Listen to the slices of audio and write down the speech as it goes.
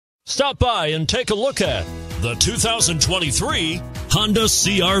Stop by and take a look at the 2023 Honda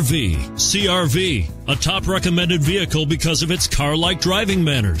CR-V. CR-V, a top recommended vehicle because of its car-like driving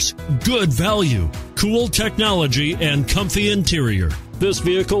manners, good value, cool technology, and comfy interior. This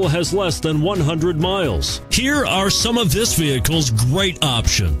vehicle has less than 100 miles. Here are some of this vehicle's great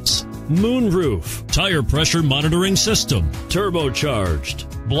options: moonroof, tire pressure monitoring system,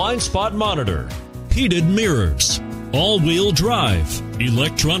 turbocharged, blind spot monitor, heated mirrors, all-wheel drive,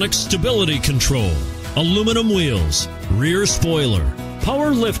 electronic stability control, aluminum wheels, rear spoiler,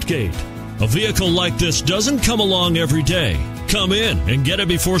 power liftgate. A vehicle like this doesn't come along every day. Come in and get it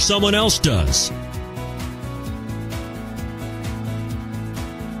before someone else does.